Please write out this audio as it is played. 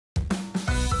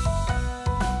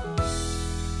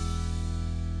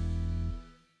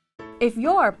If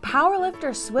your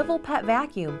Powerlifter Swivel Pet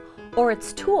vacuum or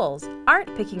its tools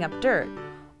aren't picking up dirt,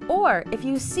 or if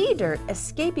you see dirt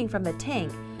escaping from the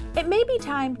tank, it may be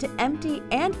time to empty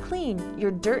and clean your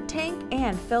dirt tank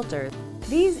and filters.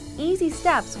 These easy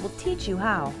steps will teach you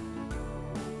how.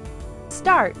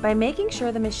 Start by making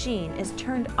sure the machine is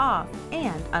turned off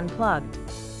and unplugged.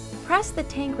 Press the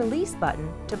tank release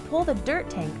button to pull the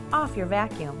dirt tank off your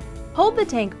vacuum. Hold the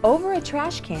tank over a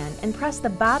trash can and press the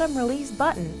bottom release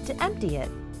button to empty it.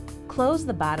 Close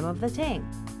the bottom of the tank.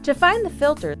 To find the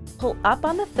filter, pull up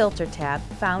on the filter tab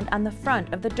found on the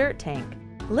front of the dirt tank.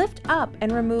 Lift up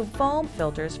and remove foam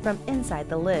filters from inside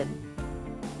the lid.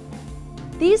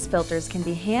 These filters can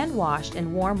be hand washed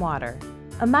in warm water.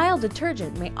 A mild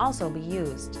detergent may also be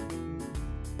used.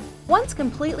 Once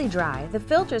completely dry, the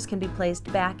filters can be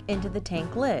placed back into the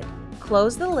tank lid.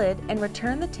 Close the lid and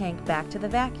return the tank back to the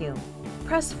vacuum.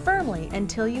 Press firmly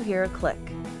until you hear a click.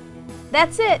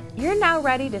 That's it! You're now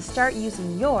ready to start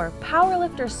using your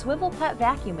Powerlifter Swivel Pet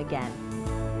vacuum again.